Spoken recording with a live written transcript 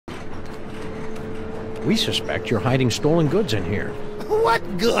We suspect you're hiding stolen goods in here.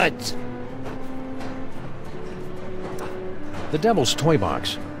 What goods? The Devil's Toy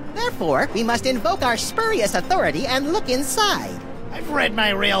Box. Therefore, we must invoke our spurious authority and look inside. I've read my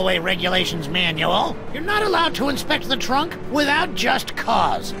railway regulations manual. You're not allowed to inspect the trunk without just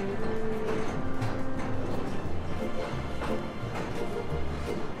cause.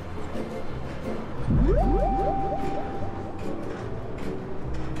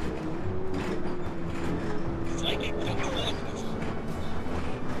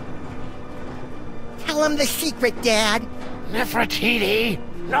 Tell him the secret, Dad. Nefertiti,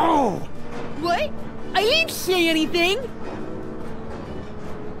 no! What? I didn't say anything!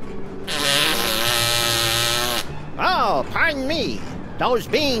 Oh, pardon me. Those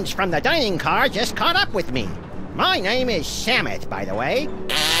beans from the dining car just caught up with me. My name is Samet, by the way.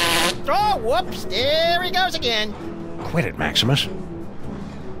 Oh, whoops, there he goes again. Quit it, Maximus.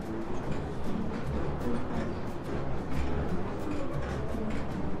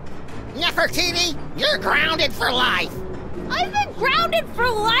 Nefertiti, you're grounded for life. I've been grounded for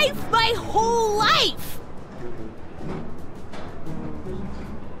life my whole life!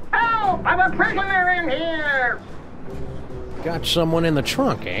 Help! I'm a prisoner in here! Got someone in the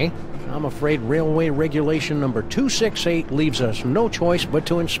trunk, eh? I'm afraid railway regulation number 268 leaves us no choice but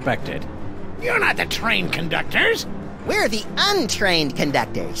to inspect it. You're not the train conductors. We're the untrained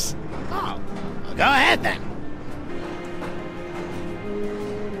conductors. Oh, well, go ahead then.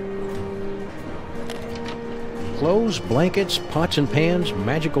 Clothes, blankets, pots and pans,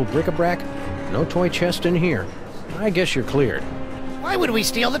 magical bric-a-brac. No toy chest in here. I guess you're cleared. Why would we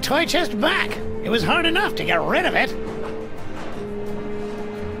steal the toy chest back? It was hard enough to get rid of it.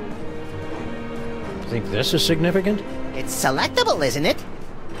 Think this is significant? It's selectable, isn't it?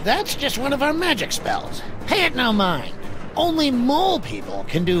 That's just one of our magic spells. Pay it no mind. Only mole people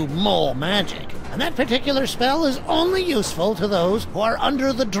can do mole magic. And that particular spell is only useful to those who are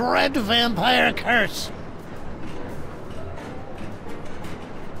under the dread vampire curse.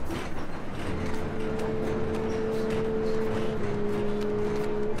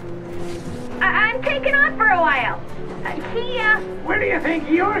 I'm taking off for a while. See ya. Where do you think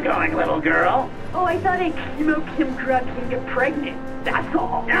you're going, little girl? Oh, I thought I'd smoke some drugs and get pregnant. That's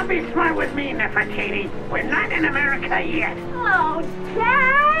all. Now be smart with me, Nefertiti. We're not in America yet. Oh,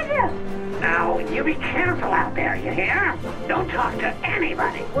 Dad! Now, you be careful out there, you hear? Don't talk to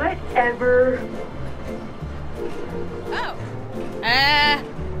anybody. Whatever. Oh.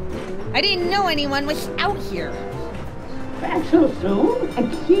 I didn't know anyone was out here. Back so soon? I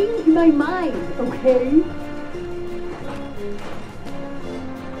changed my mind, okay?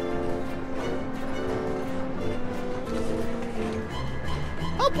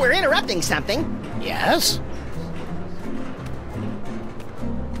 Hope we're interrupting something. Yes?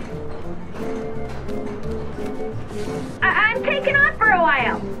 I'm taking off for a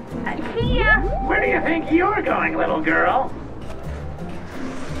while. See ya. Where do you think you're going, little girl?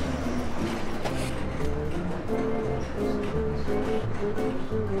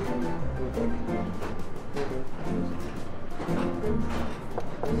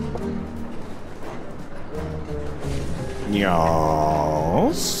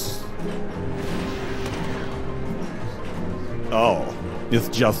 Yes? Oh, it's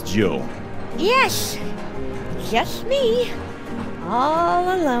just you. Yes, just me.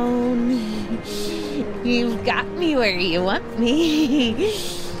 All alone. You've got me where you want me.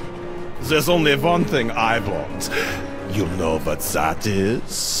 There's only one thing I want. You know what that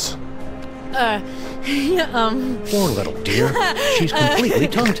is? Poor little dear. She's completely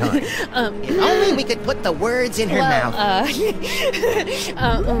tongue-tied. If only we could put the words in her mouth.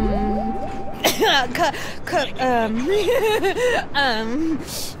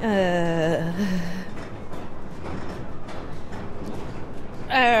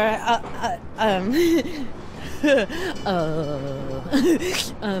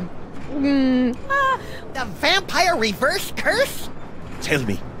 The vampire reverse curse? Tell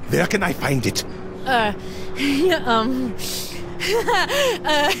me, where can I find it? Well,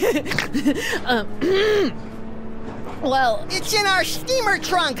 It's in our steamer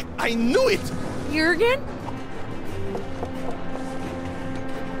trunk. I knew it! Jurgen?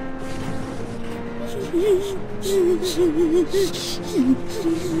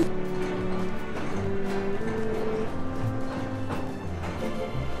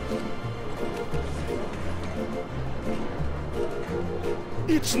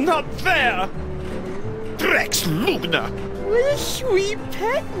 It's not there! Drex Lugna! What a sweet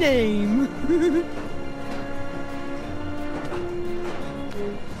pet name.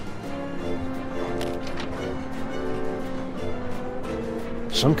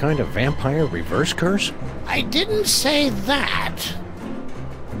 Some kind of vampire reverse curse? I didn't say that.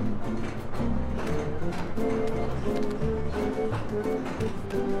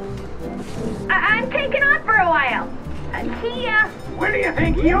 I'm taking off for a while. See ya. Where do you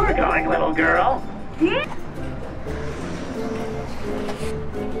think you're going, little girl? Yeah?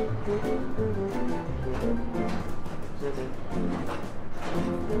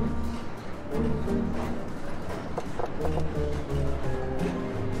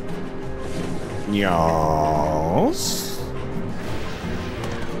 Yes?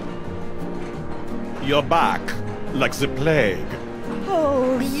 You're back, like the plague.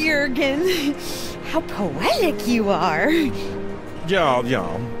 Oh, Jurgen, how poetic you are. Yeah.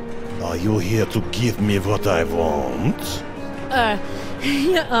 Are you here to give me what I want?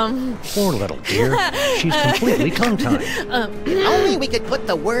 Poor little dear. She's completely tongue-tied. Only we could put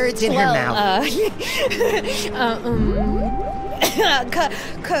the words in her mouth.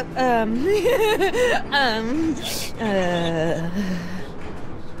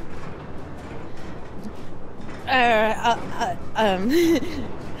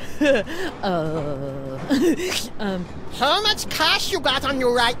 How much cash you got on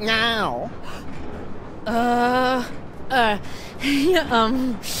you right now? Now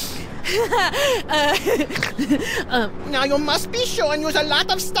you must be showing us a lot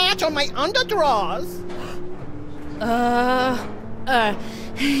of starch on my underdrawers.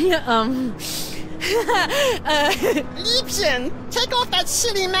 Liebchen, take off that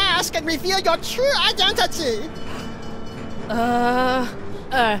silly mask and reveal your true identity.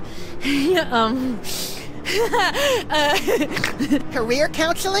 Career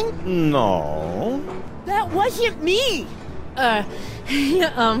counseling? No. That wasn't me.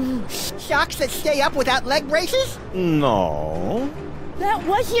 Socks that stay up without leg braces? No. That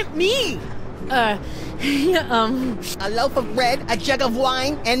wasn't me. A loaf of bread, a jug of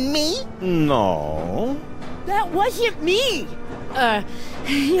wine, and me? No. That wasn't me. The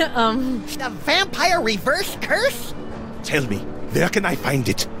vampire reverse curse? Tell me, where can I find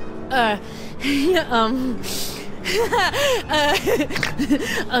it? The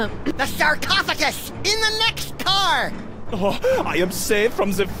sarcophagus in the next car! Oh, I am saved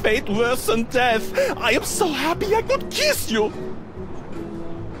from the fate worse than death. I am so happy I could kiss you.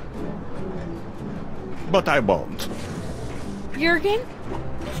 But I won't. Jurgen?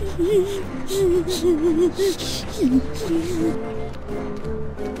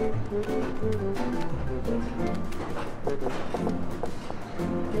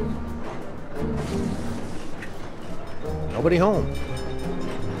 Nobody home.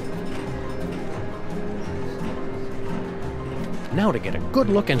 Now to get a good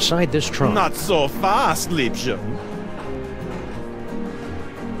look inside this trunk. Not so fast, Liebchen.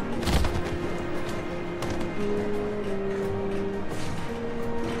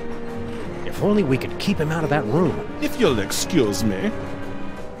 If only we could keep him out of that room. If you'll excuse me.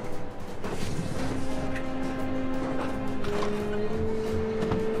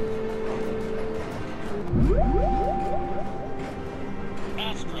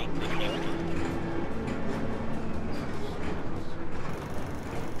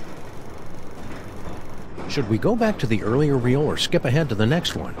 Should we go back to the earlier reel or skip ahead to the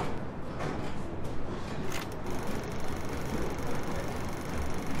next one?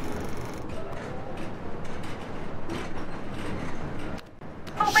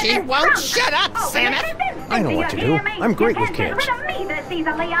 She won't shut up, Samus! I know what to do. I'm great with kids.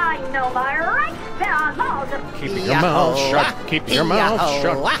 Keep your mouth shut. Keep your mouth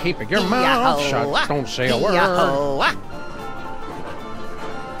shut. Keep your mouth shut. Don't say a word.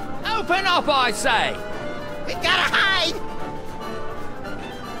 Open up, I say! We gotta hide!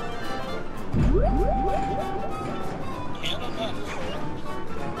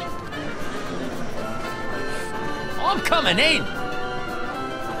 I'm coming in!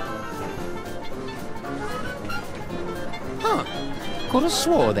 Huh. Could have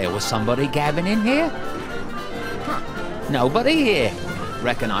swore there was somebody gabbing in here. Huh. Nobody here.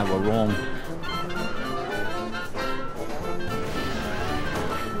 Reckon I were wrong.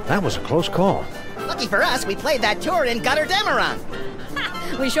 That was a close call. Lucky for us, we played that tour in Gutter Demeron.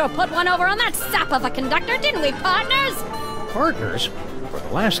 We sure put one over on that sap of a conductor, didn't we, partners? Partners? For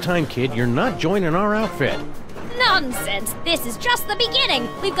the last time, kid, you're not joining our outfit. Nonsense! This is just the beginning.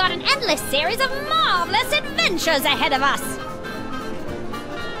 We've got an endless series of marvelous adventures ahead of us.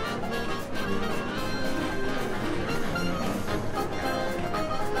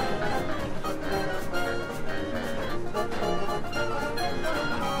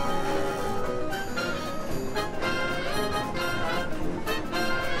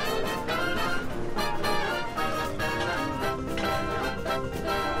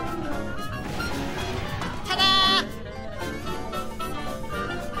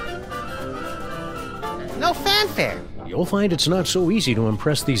 no fanfare. You'll find it's not so easy to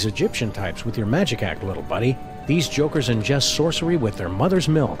impress these Egyptian types with your magic act, little buddy. These jokers ingest sorcery with their mother's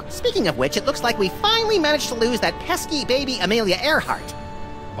milk. Speaking of which, it looks like we finally managed to lose that pesky baby Amelia Earhart.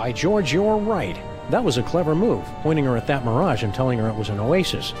 By George, you're right. That was a clever move, pointing her at that mirage and telling her it was an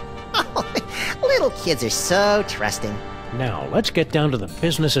oasis. Oh, little kids are so trusting. Now, let's get down to the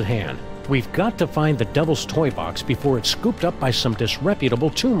business at hand. We've got to find the Devil's Toy Box before it's scooped up by some disreputable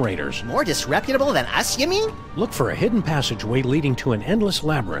tomb raiders. More disreputable than us, you mean? Look for a hidden passageway leading to an endless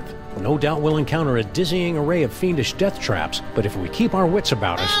labyrinth. No doubt we'll encounter a dizzying array of fiendish death traps, but if we keep our wits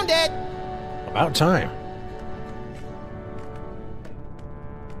about us... Found it! About time.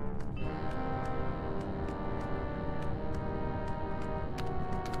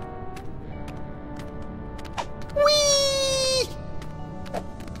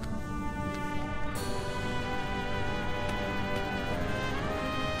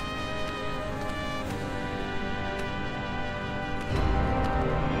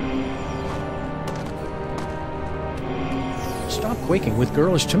 Stop quaking with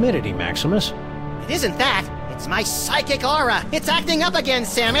girlish timidity, Maximus. It isn't that. It's my psychic aura. It's acting up again,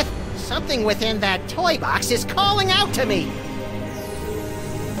 Samus. Something within that toy box is calling out to me.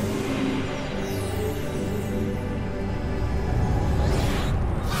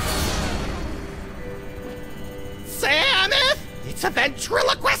 Samus! It's a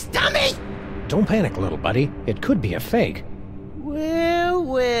ventriloquist dummy! Don't panic, little buddy. It could be a fake. Well,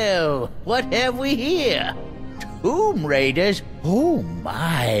 well, what have we here? Tomb Raiders? Oh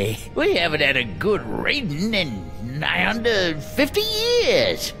my, we haven't had a good raiding in nigh under 50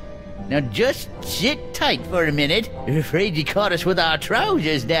 years. Now just sit tight for a minute. Afraid you caught us with our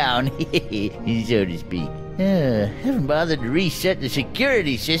trousers down, so to speak. Haven't bothered to reset the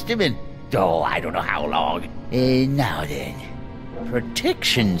security system in, I don't know how long. Now then,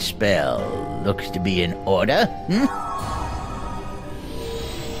 protection spell looks to be in order,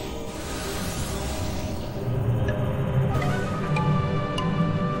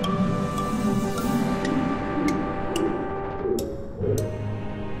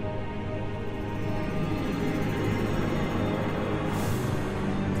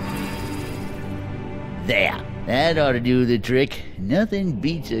 There, that ought to do the trick. Nothing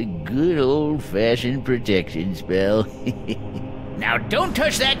beats a good old-fashioned protection spell. Now don't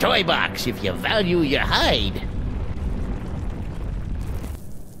touch that toy box if you value your hide.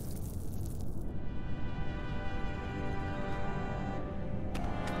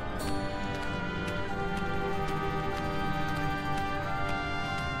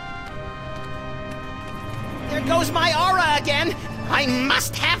 There goes my aura again. I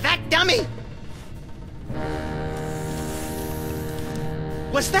must have that dummy.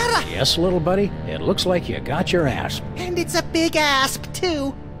 Was that a... Yes, little buddy. It looks like you got your asp. And it's a big asp,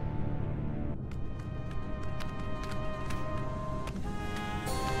 too.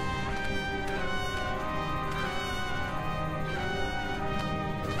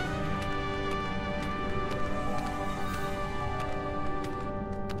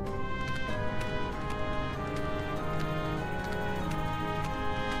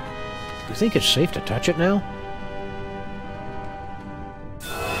 You think it's safe to touch it now?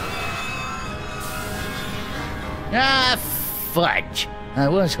 Ah, fudge. I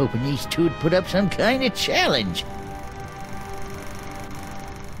was hoping these two'd put up some kind of challenge.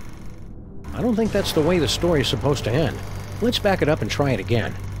 I don't think that's the way the story's supposed to end. Let's back it up and try it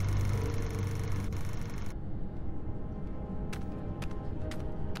again.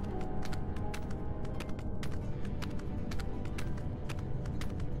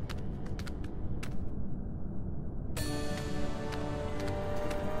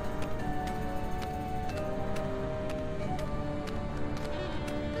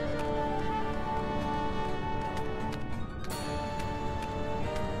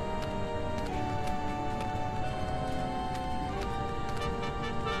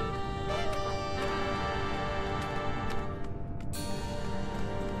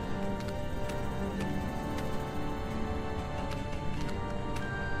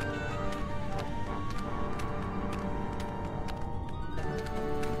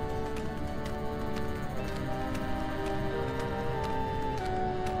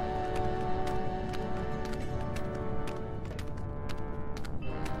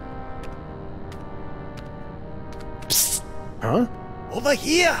 Huh? Over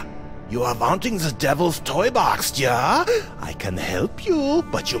here! You are wanting the devil's toy box, yeah? I can help you,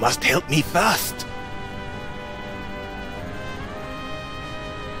 but you must help me first.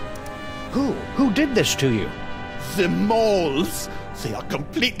 Who did this to you? The moles! They are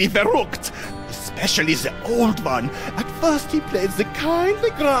completely verrückt, especially the old one. At first he played the kindly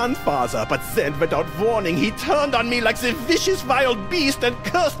grandfather, but then without warning he turned on me like the vicious wild beast and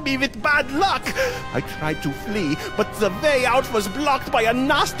cursed me with bad luck. I tried to flee, but the way out was blocked by a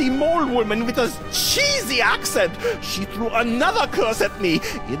nasty mole woman with a cheesy accent. She threw another curse at me.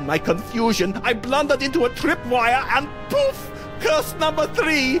 In my confusion, I blundered into a tripwire and poof! Curse number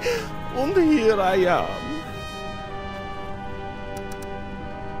 3! And here I am.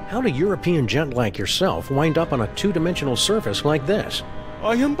 How do European gent like yourself wind up on a two-dimensional surface like this?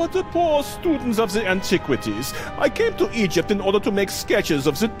 I am but a poor student of the antiquities. I came to Egypt in order to make sketches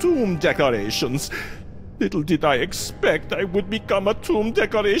of the tomb decorations. Little did I expect I would become a tomb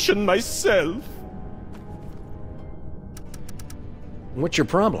decoration myself. What's your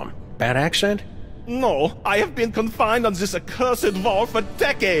problem? Bad accent? No, I have been confined on this accursed wall for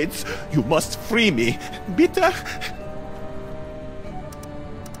decades. You must free me. Bitte?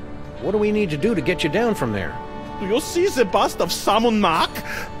 What do we need to do to get you down from there? Do you see the bust of Samun Mak?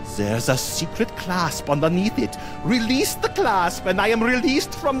 There's a secret clasp underneath it. Release the clasp and I am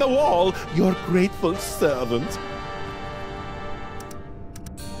released from the wall, your grateful servant.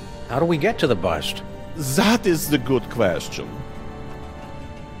 How do we get to the bust? That is the good question.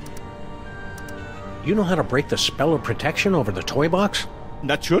 You know how to break the spell of protection over the toy box?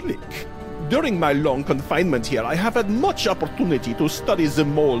 Naturally. During my long confinement here, I have had much opportunity to study the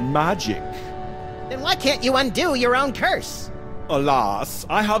mole magic. Then why can't you undo your own curse? Alas,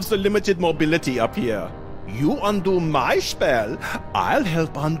 I have the limited mobility up here. You undo my spell, I'll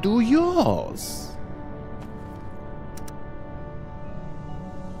help undo yours.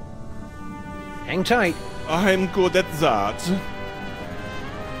 Hang tight. I'm good at that.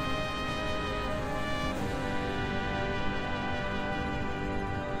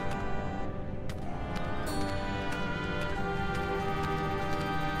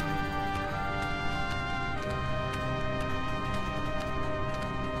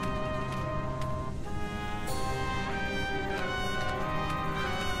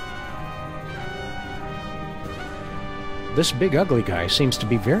 This big ugly guy seems to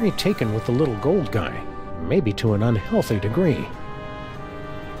be very taken with the little gold guy, maybe to an unhealthy degree.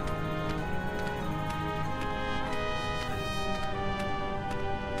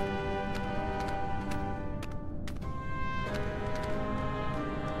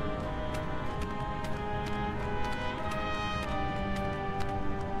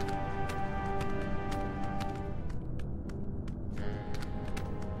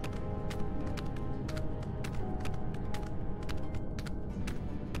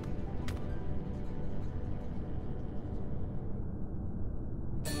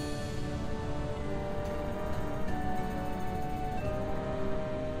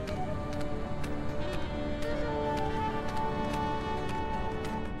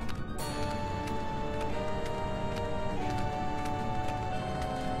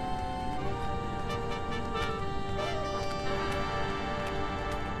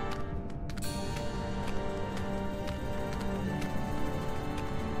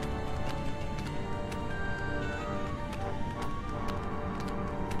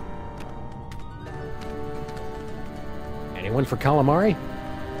 Anyone for calamari?